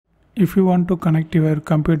If you want to connect your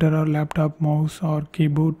computer or laptop, mouse or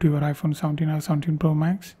keyboard to your iPhone 17 or 17 Pro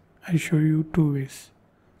Max, I show you two ways.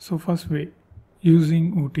 So first way,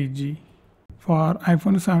 using OTG. For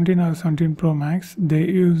iPhone 17 or 17 Pro Max, they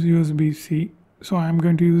use USB-C. So I'm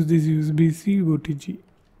going to use this USB-C OTG.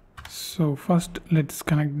 So first let's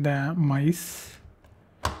connect the mice.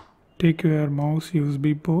 Take your mouse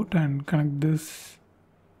USB port and connect this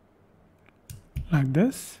like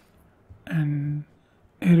this, and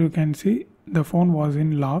here you can see the phone was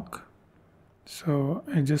in lock, so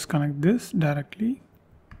I just connect this directly.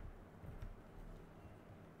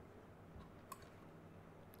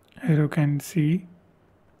 Here you can see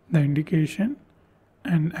the indication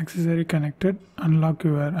and accessory connected. Unlock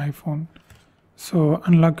your iPhone. So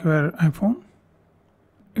unlock your iPhone.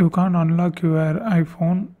 You can't unlock your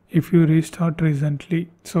iPhone if you restart recently.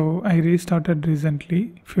 So I restarted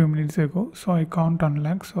recently few minutes ago, so I can't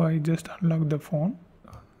unlock, so I just unlock the phone.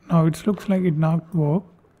 Now it looks like it not work.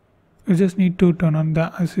 You just need to turn on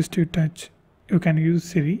the assistive touch. You can use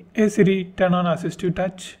Siri. Hey Siri, turn on assistive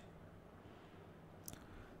touch.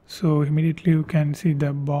 So immediately you can see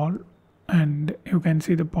the ball and you can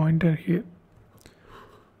see the pointer here.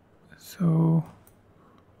 So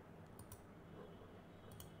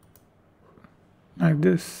like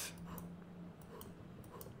this,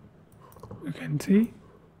 you can see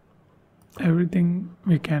everything.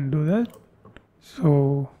 We can do that.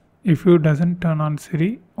 So if you doesn't turn on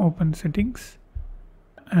Siri, open settings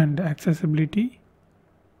and accessibility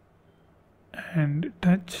and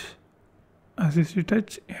touch, assistive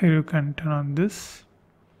touch. Here you can turn on this.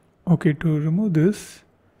 Okay, to remove this,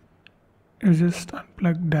 you just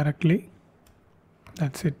unplug directly.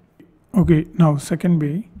 That's it. Okay, now second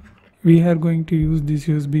way, we are going to use this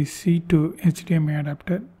USB-C to HDMI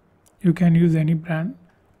adapter. You can use any brand.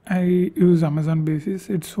 I use Amazon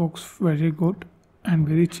basis. It works very good and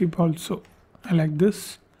very cheap also. I like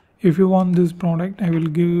this. If you want this product, I will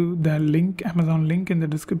give the link, Amazon link in the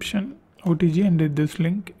description, OTG, and this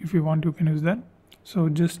link. If you want, you can use that. So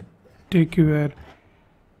just take your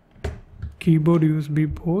keyboard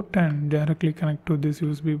USB port and directly connect to this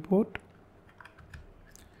USB port,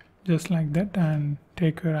 just like that, and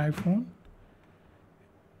take your iPhone.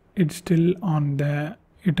 It's still on the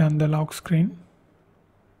lock screen,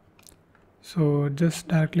 so just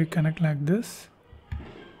directly connect like this.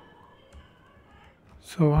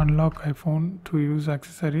 So unlock iPhone to use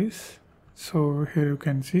accessories. So here you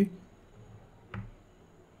can see,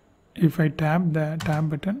 if I tap the tab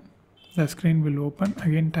button, the screen will open.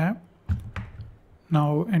 Again tap.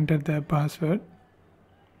 Now enter the password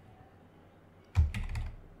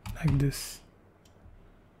like this.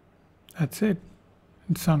 That's it.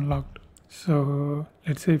 It's unlocked. So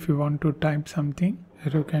let's say if you want to type something,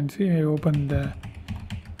 here you can see I open the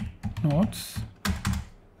notes.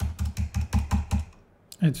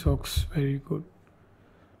 It works very good.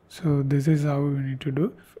 So this is how you need to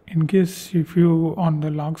do. In case if you on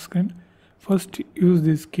the lock screen, first use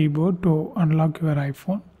this keyboard to unlock your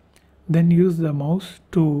iPhone, then use the mouse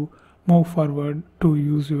to move forward to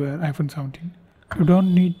use your iPhone 17. You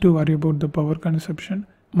don't need to worry about the power consumption.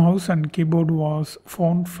 Mouse and keyboard was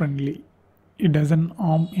phone friendly. It doesn't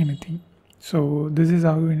harm anything. So this is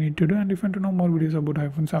how you need to do. And if you want to know more videos about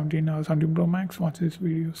iPhone 17 or 17 Pro Max, watch these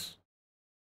videos.